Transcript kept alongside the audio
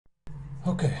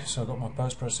Okay, so I got my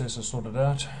post processor sorted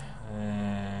out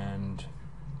and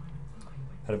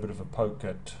had a bit of a poke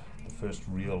at the first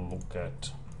real look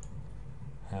at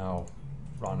how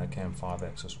rhinocam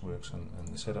 5-axis works and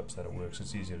the setups that it works.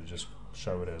 It's easier to just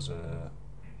show it as a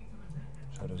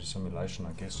simulation,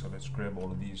 I guess. So let's grab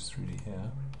all of these through to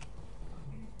here.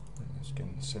 Let's get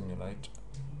simulate.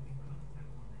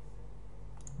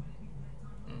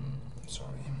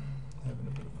 Sorry, having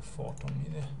a bit of a fart on me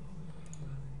there.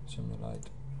 Simulate.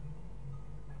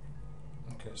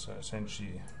 Okay, so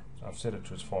essentially I've set it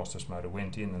to its fastest mode. It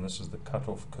went in, and this is the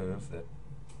cutoff curve that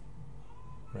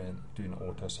ran doing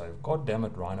autosave. God damn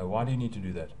it, Rhino, why do you need to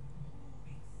do that?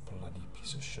 Bloody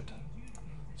piece of shit.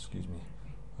 Excuse me.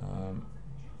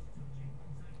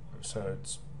 So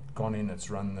it's gone in, it's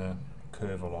run the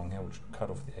curve along here, which cut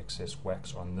off the excess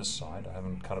wax on this side. I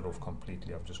haven't cut it off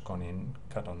completely. I've just gone in,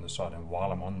 cut on this side, and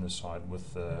while I'm on this side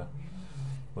with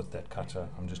that cutter,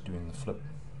 I'm just doing the flip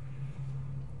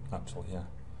up till here.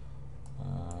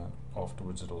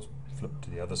 Afterwards it'll flip to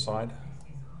the other side.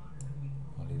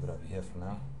 I'll leave it over here for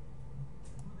now,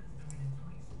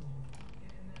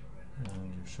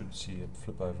 and you should see it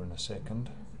flip over in a second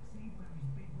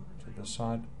to this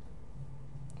side.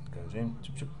 It goes in,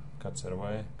 chip, chip, cuts that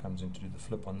away, comes in to do the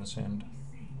flip on this end.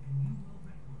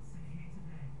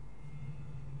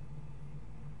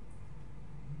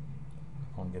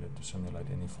 I can't get it to simulate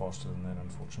any faster than that,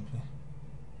 unfortunately.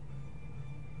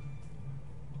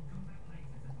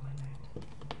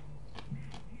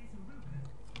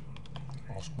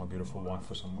 Ask my beautiful wife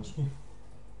for some whiskey.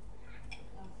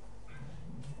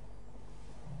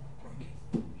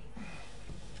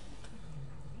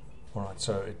 Alright,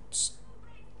 so it's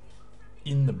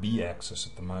in the B axis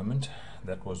at the moment.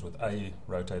 That was with A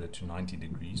rotated to 90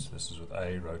 degrees. This is with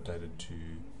A rotated to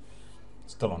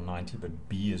still on 90, but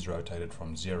B is rotated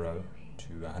from 0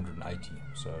 to 180.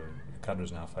 So the cutter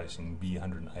is now facing B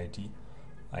 180,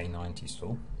 A 90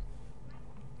 still.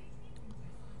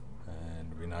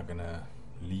 And we're now going to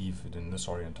leave it in this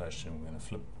orientation. We're going to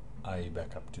flip A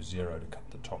back up to 0 to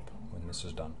cut the top when this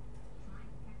is done.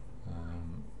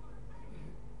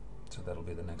 So that'll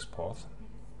be the next path.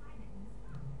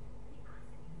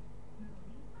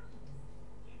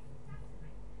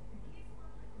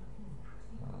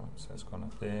 So it's gone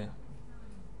up there.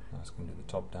 Now it's going to do the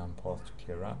top down path to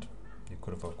clear out. You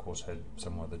could have of course had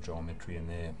some other geometry in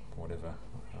there, whatever,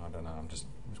 I don't know. I'm just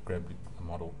grabbed a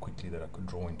model quickly that I could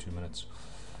draw in 2 minutes.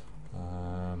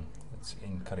 It's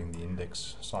in cutting the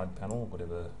index side panel,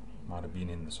 whatever might have been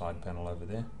in the side panel over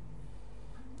there.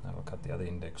 Now we'll cut the other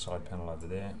index side panel over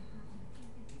there.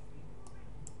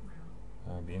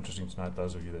 It'd be interesting to note,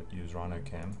 those of you that use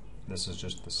rhinocam, this is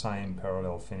just the same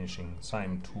parallel finishing,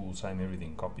 same tool, same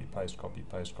everything, copy, paste, copy,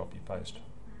 paste, copy, paste.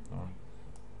 Alright.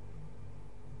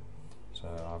 So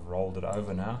I've rolled it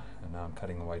over now, and now I'm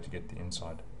cutting away to get the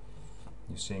inside.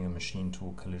 You're seeing a machine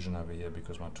tool collision over here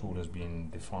because my tool has been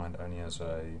defined only as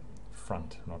a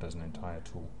front, not as an entire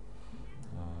tool.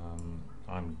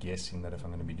 I'm guessing that if I'm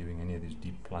going to be doing any of these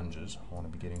deep plunges, I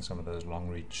want to be getting some of those long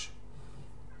reach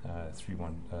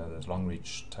those long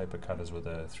reach taper cutters with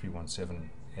a 317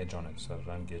 edge on it, so I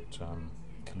don't get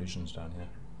collisions down here.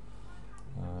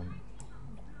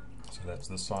 So that's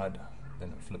this side, then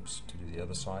it flips to do the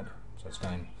other side. So it's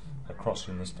going across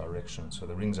in this direction. So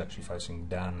the ring's actually facing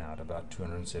down now at about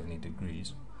 270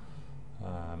 degrees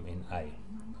in A.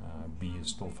 B is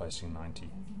still facing 90.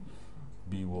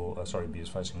 B is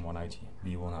facing 180.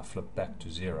 B will now flip back to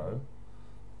 0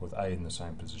 with A in the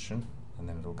same position, and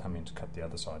then it'll come in to cut the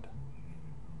other side.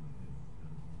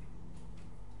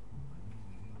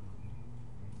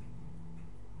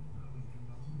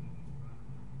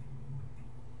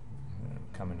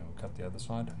 Come in and we'll cut the other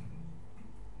side.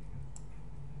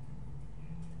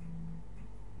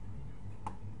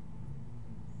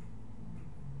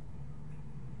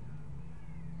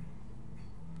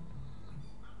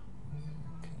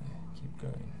 Okay, keep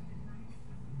going.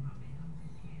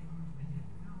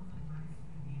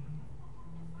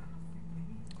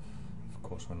 Of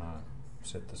course, when I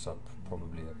set this up,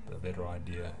 probably a better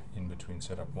idea in between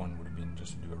setup 1 would have been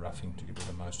just to do a roughing to get rid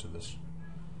of most of this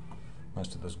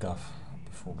guff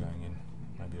before going in.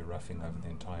 Maybe a roughing over the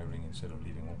entire ring instead of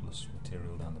leaving all this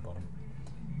material down the bottom.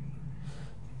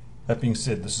 That being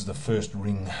said, this is the first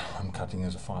ring I'm cutting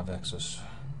as a 5-axis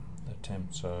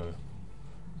attempt, so,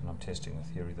 and I'm testing a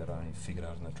theory that I only figured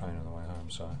out on the train on the way home,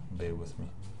 so bear with me.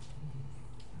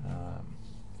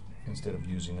 Instead of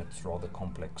using its rather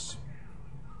complex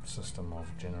system of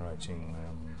generating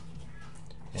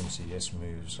MCS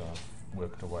moves, I've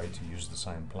worked a way to use the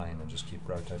same plane and just keep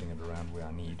rotating it around where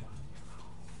I need,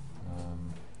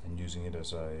 and using it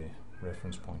as a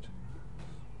reference point.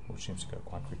 which seems to go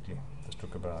quite quickly. This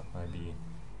took about maybe,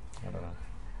 I don't know,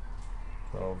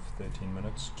 12, 13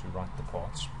 minutes to write the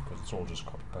parts, because it's all just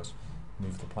copy paste.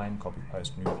 Move the plane, copy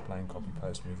paste, move the plane, copy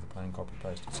paste, move the plane, copy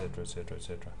paste, etc., etc.,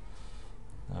 etc.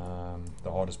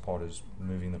 The hardest part is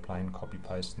moving the plane, copy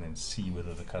paste, and then see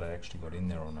whether the cutter actually got in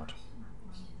there or not.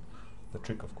 The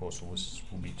trick, of course,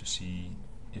 will be to see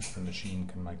if the machine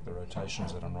can make the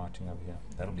rotations that I'm writing over here.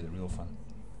 That'll be the real fun.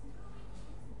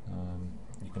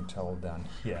 You can tell down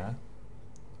here,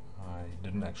 I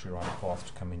didn't actually write a path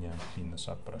to come in here and clean this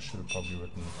up, but I should have probably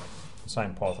written the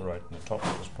same path I wrote in the top,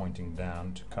 just pointing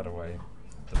down to cut away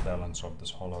the balance of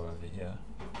this hollow over here,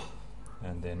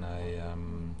 and then a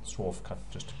swarf cut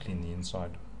just to clean the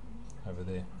inside over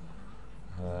there.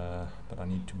 But I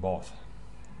need to bath.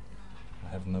 I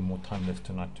have no more time left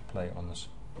tonight to play on this.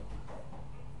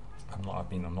 I'm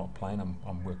not playing,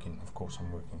 I'm working, of course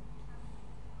I'm working.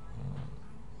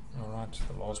 Alright,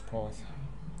 the last path,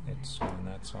 it's on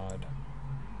that side.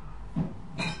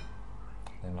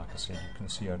 Then, like I said, you can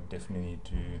see I definitely need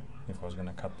to, if I was going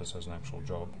to cut this as an actual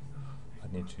job,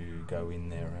 I'd need to go in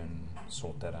there and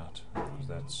sort that out, because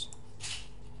that's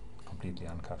completely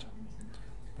uncut.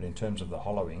 But in terms of the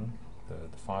hollowing, the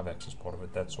 5-axis part of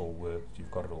it, that's all worked.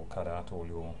 You've got it all cut out, all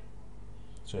your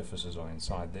surfaces are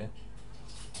inside there.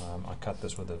 I cut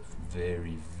this with a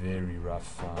very, very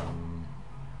rough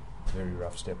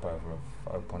step over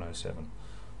of 0.07.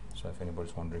 So if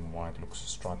anybody's wondering why it looks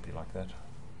stripy like that,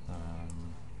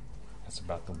 that's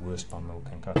about the worst my mill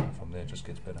can cut, and from there it just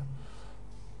gets better.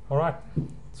 Alright,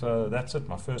 so that's it,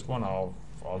 my first one. I'll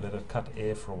let it cut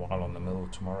air for a while on the mill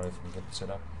tomorrow if we can get it set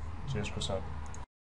up. Cheers, Chris out.